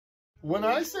When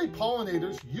I say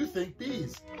pollinators, you think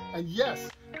bees. And yes,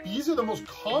 bees are the most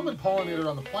common pollinator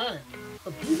on the planet,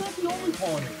 but bees aren't the only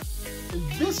pollinator.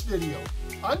 In this video,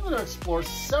 I'm going to explore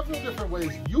several different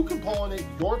ways you can pollinate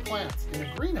your plants in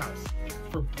a greenhouse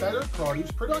for better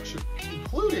produce production,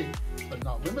 including, but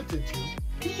not limited to,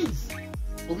 bees.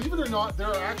 Believe it or not, there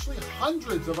are actually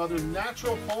hundreds of other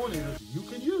natural pollinators you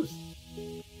can use.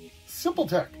 Simple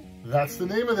Tech, that's the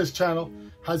name of this channel,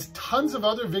 has tons of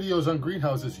other videos on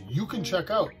greenhouses you can check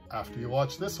out after you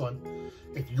watch this one.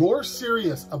 If you're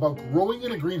serious about growing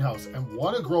in a greenhouse and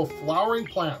want to grow flowering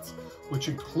plants, which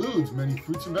includes many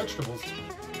fruits and vegetables,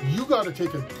 you got to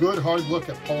take a good hard look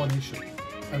at pollination.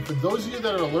 And for those of you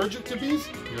that are allergic to bees,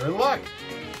 you're in luck.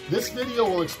 This video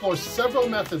will explore several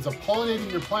methods of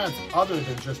pollinating your plants other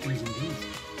than just using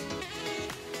bees.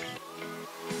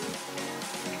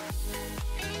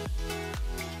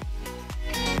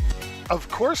 Of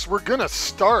course, we're gonna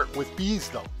start with bees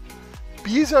though.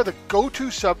 Bees are the go-to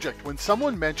subject when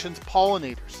someone mentions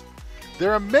pollinators.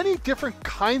 There are many different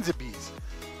kinds of bees,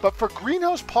 but for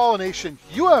greenhouse pollination,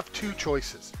 you have two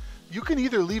choices. You can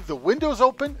either leave the windows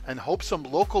open and hope some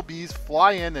local bees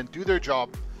fly in and do their job,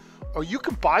 or you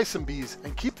can buy some bees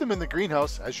and keep them in the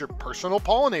greenhouse as your personal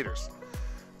pollinators.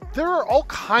 There are all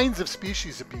kinds of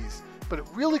species of bees, but it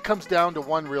really comes down to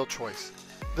one real choice.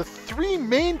 The three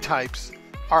main types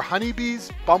are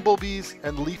honeybees, bumblebees,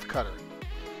 and leafcutter.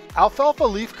 Alfalfa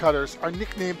leafcutters are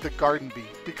nicknamed the garden bee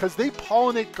because they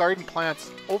pollinate garden plants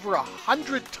over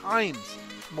 100 times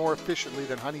more efficiently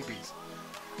than honeybees.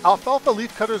 Alfalfa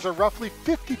leafcutters are roughly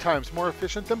 50 times more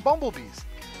efficient than bumblebees.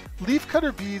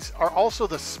 Leafcutter bees are also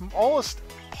the smallest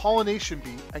pollination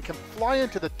bee and can fly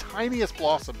into the tiniest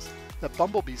blossoms that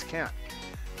bumblebees can't.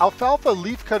 Alfalfa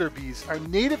leafcutter bees are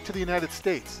native to the United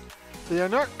States. There are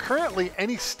not currently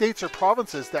any states or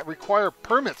provinces that require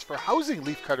permits for housing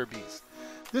leafcutter bees.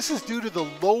 This is due to the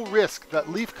low risk that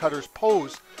leafcutters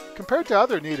pose compared to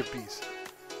other native bees.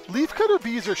 Leafcutter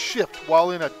bees are shipped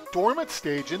while in a dormant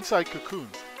stage inside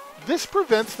cocoons. This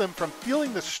prevents them from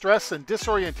feeling the stress and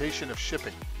disorientation of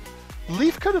shipping.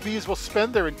 Leafcutter bees will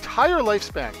spend their entire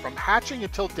lifespan from hatching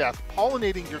until death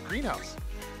pollinating your greenhouse.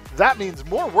 That means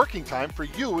more working time for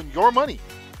you and your money.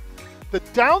 The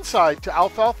downside to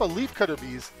alfalfa leafcutter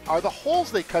bees are the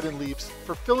holes they cut in leaves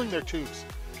for filling their tubes.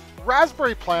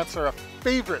 Raspberry plants are a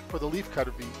favorite for the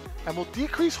leafcutter bee and will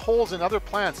decrease holes in other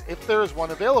plants if there is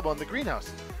one available in the greenhouse,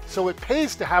 so it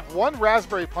pays to have one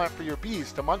raspberry plant for your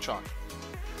bees to munch on.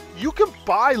 You can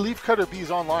buy leafcutter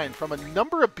bees online from a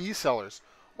number of bee sellers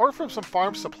or from some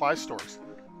farm supply stores.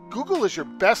 Google is your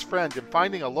best friend in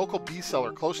finding a local bee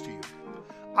seller close to you.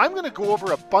 I'm going to go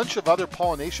over a bunch of other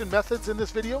pollination methods in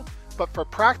this video, but for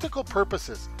practical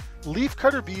purposes,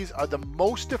 leafcutter bees are the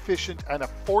most efficient and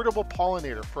affordable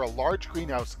pollinator for a large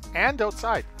greenhouse and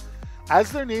outside.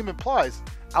 As their name implies,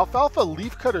 alfalfa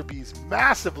leafcutter bees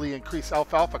massively increase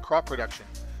alfalfa crop production,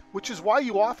 which is why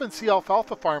you often see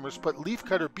alfalfa farmers put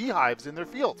leafcutter beehives in their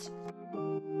fields.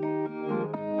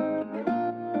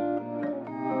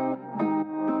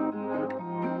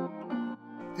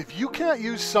 If you can't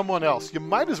use someone else, you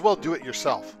might as well do it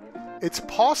yourself. It's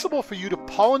possible for you to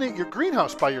pollinate your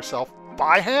greenhouse by yourself,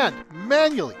 by hand,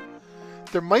 manually.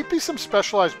 There might be some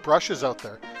specialized brushes out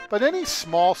there, but any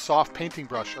small soft painting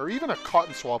brush or even a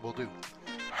cotton swab will do.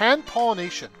 Hand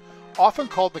pollination, often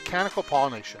called mechanical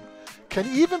pollination, can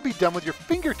even be done with your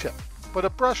fingertip, but a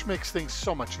brush makes things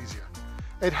so much easier.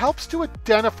 It helps to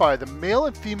identify the male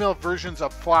and female versions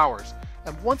of flowers,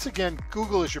 and once again,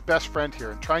 Google is your best friend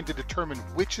here in trying to determine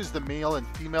which is the male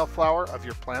and female flower of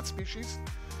your plant species.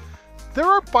 There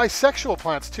are bisexual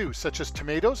plants too, such as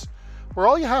tomatoes, where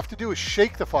all you have to do is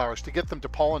shake the flowers to get them to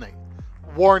pollinate.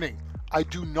 Warning, I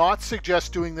do not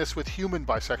suggest doing this with human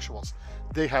bisexuals.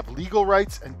 They have legal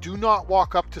rights and do not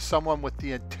walk up to someone with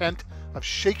the intent of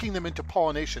shaking them into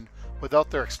pollination without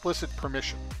their explicit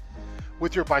permission.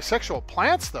 With your bisexual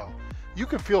plants though, you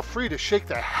can feel free to shake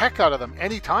the heck out of them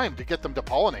anytime to get them to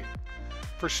pollinate.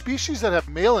 For species that have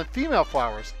male and female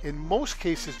flowers, in most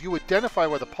cases you identify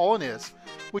where the pollen is,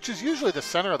 which is usually the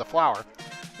center of the flower,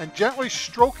 and gently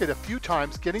stroke it a few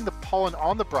times, getting the pollen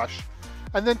on the brush,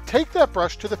 and then take that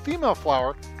brush to the female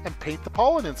flower and paint the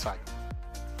pollen inside.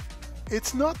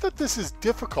 It's not that this is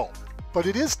difficult, but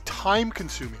it is time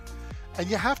consuming, and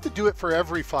you have to do it for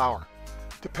every flower.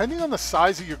 Depending on the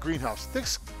size of your greenhouse,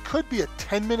 this could be a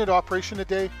 10-minute operation a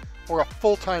day or a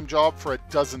full-time job for a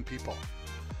dozen people.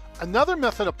 Another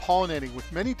method of pollinating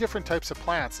with many different types of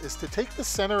plants is to take the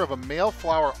center of a male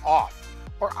flower off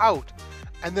or out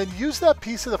and then use that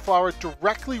piece of the flower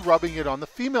directly rubbing it on the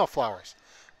female flowers.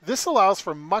 This allows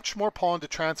for much more pollen to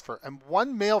transfer, and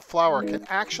one male flower can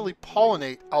actually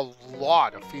pollinate a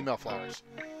lot of female flowers.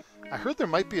 I heard there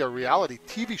might be a reality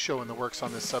TV show in the works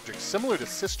on this subject, similar to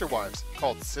Sister Wives,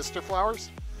 called Sister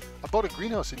Flowers, about a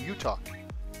greenhouse in Utah.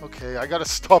 Okay, I gotta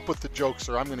stop with the jokes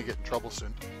or I'm gonna get in trouble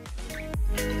soon.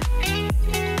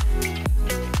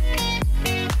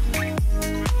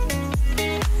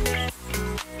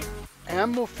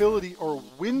 Ammophility, or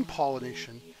wind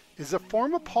pollination, is a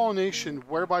form of pollination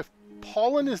whereby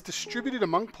pollen is distributed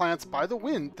among plants by the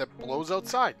wind that blows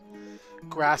outside.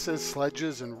 Grasses,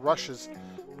 sedges, and rushes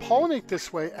pollinate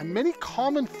this way, and many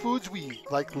common foods we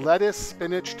eat, like lettuce,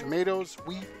 spinach, tomatoes,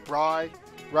 wheat, rye,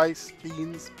 rice,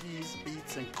 beans, peas,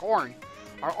 beets, and corn,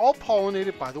 are all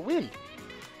pollinated by the wind.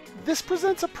 This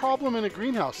presents a problem in a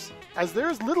greenhouse, as there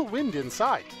is little wind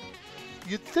inside.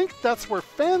 You'd think that's where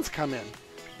fans come in,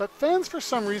 but fans for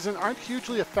some reason aren't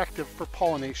hugely effective for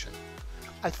pollination.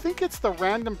 I think it's the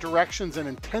random directions and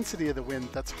intensity of the wind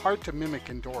that's hard to mimic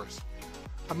indoors.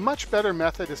 A much better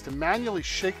method is to manually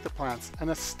shake the plants, and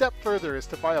a step further is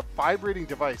to buy a vibrating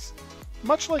device,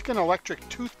 much like an electric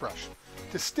toothbrush,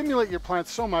 to stimulate your plant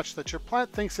so much that your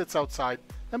plant thinks it's outside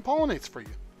and pollinates for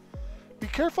you. Be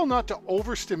careful not to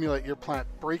overstimulate your plant,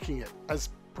 breaking it, as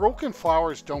broken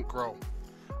flowers don't grow.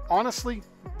 Honestly,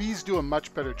 bees do a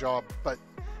much better job, but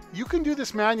you can do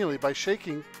this manually by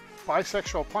shaking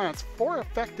bisexual plants for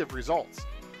effective results.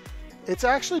 It's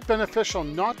actually beneficial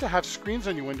not to have screens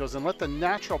on your windows and let the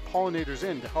natural pollinators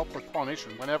in to help with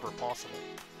pollination whenever possible.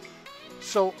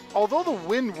 So, although the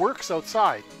wind works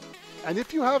outside, and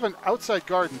if you have an outside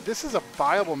garden, this is a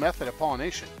viable method of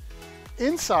pollination.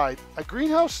 Inside, a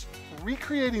greenhouse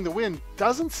recreating the wind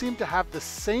doesn't seem to have the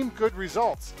same good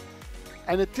results,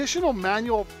 and additional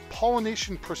manual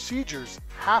pollination procedures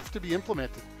have to be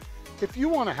implemented if you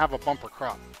want to have a bumper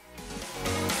crop.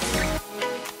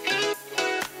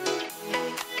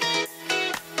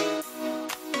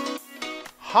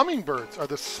 Hummingbirds are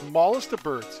the smallest of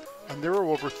birds, and there are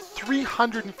over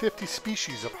 350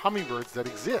 species of hummingbirds that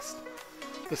exist.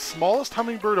 The smallest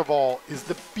hummingbird of all is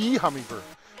the bee hummingbird,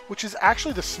 which is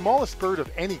actually the smallest bird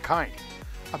of any kind.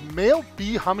 A male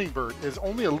bee hummingbird is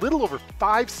only a little over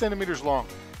 5 centimeters long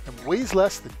and weighs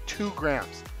less than 2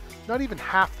 grams, not even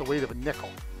half the weight of a nickel.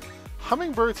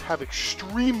 Hummingbirds have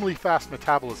extremely fast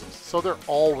metabolisms, so they're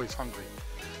always hungry.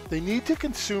 They need to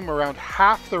consume around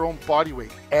half their own body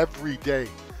weight every day,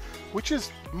 which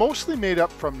is mostly made up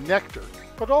from nectar,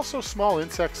 but also small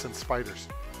insects and spiders.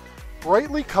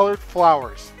 Brightly colored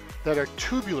flowers that are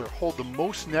tubular hold the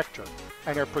most nectar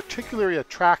and are particularly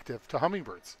attractive to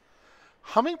hummingbirds.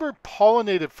 Hummingbird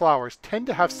pollinated flowers tend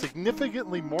to have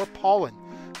significantly more pollen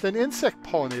than insect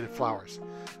pollinated flowers.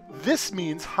 This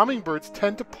means hummingbirds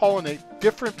tend to pollinate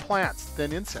different plants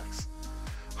than insects.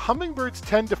 Hummingbirds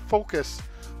tend to focus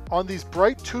on these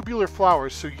bright tubular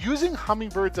flowers, so using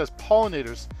hummingbirds as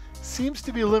pollinators seems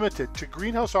to be limited to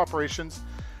greenhouse operations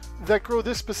that grow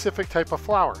this specific type of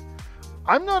flower.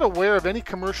 I'm not aware of any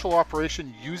commercial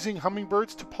operation using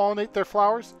hummingbirds to pollinate their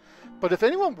flowers, but if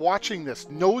anyone watching this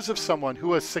knows of someone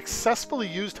who has successfully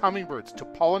used hummingbirds to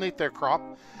pollinate their crop,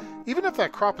 even if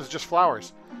that crop is just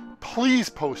flowers, please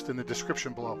post in the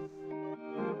description below.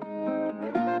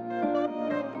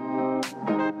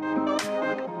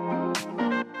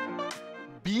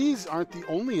 Bees aren't the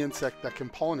only insect that can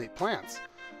pollinate plants.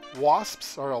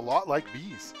 Wasps are a lot like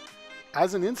bees.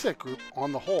 As an insect group,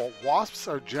 on the whole, wasps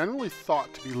are generally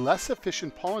thought to be less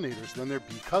efficient pollinators than their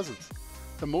bee cousins.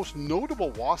 The most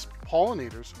notable wasp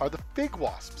pollinators are the fig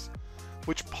wasps,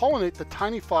 which pollinate the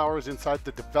tiny flowers inside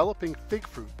the developing fig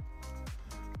fruit.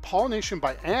 Pollination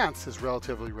by ants is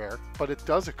relatively rare, but it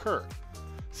does occur.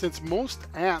 Since most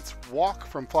ants walk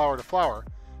from flower to flower,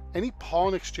 any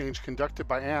pollen exchange conducted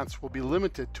by ants will be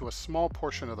limited to a small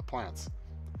portion of the plants.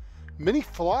 Many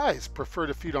flies prefer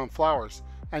to feed on flowers,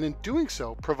 and in doing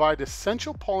so provide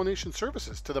essential pollination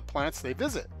services to the plants they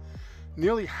visit.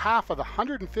 Nearly half of the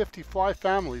 150 fly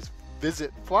families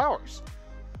visit flowers.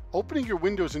 Opening your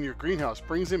windows in your greenhouse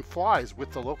brings in flies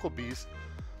with the local bees.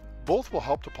 Both will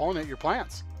help to pollinate your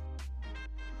plants.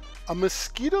 A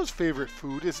mosquito's favorite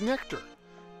food is nectar.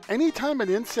 Anytime an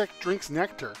insect drinks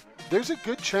nectar, there's a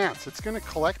good chance it's going to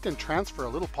collect and transfer a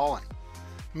little pollen.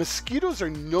 Mosquitoes are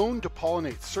known to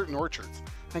pollinate certain orchards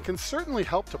and can certainly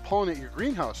help to pollinate your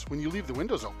greenhouse when you leave the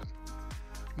windows open.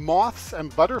 Moths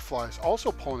and butterflies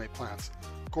also pollinate plants,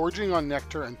 gorging on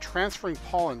nectar and transferring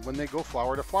pollen when they go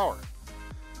flower to flower.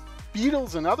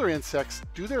 Beetles and other insects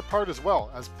do their part as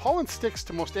well, as pollen sticks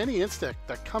to most any insect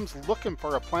that comes looking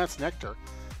for a plant's nectar,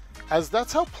 as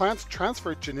that's how plants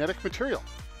transfer genetic material.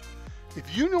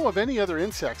 If you know of any other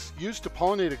insects used to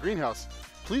pollinate a greenhouse,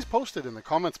 please post it in the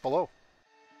comments below.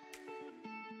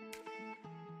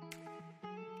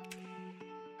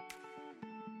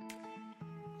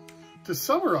 To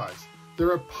summarize, there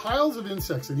are piles of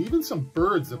insects and even some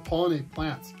birds that pollinate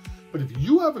plants. But if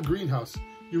you have a greenhouse,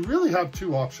 you really have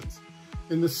two options.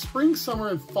 In the spring, summer,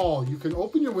 and fall, you can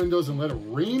open your windows and let a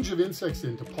range of insects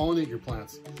in to pollinate your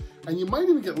plants. And you might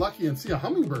even get lucky and see a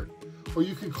hummingbird. Or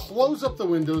you can close up the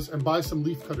windows and buy some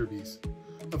leafcutter bees.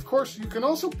 Of course, you can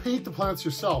also paint the plants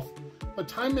yourself, but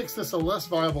time makes this a less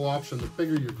viable option the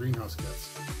bigger your greenhouse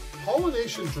gets.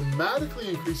 Pollination dramatically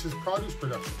increases produce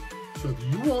production. So if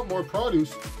you want more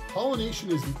produce,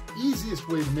 pollination is the easiest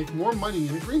way to make more money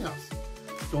in a greenhouse.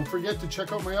 Don't forget to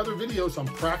check out my other videos on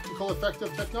practical,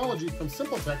 effective technology from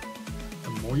Simple Tech. The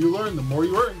more you learn, the more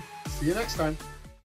you earn. See you next time.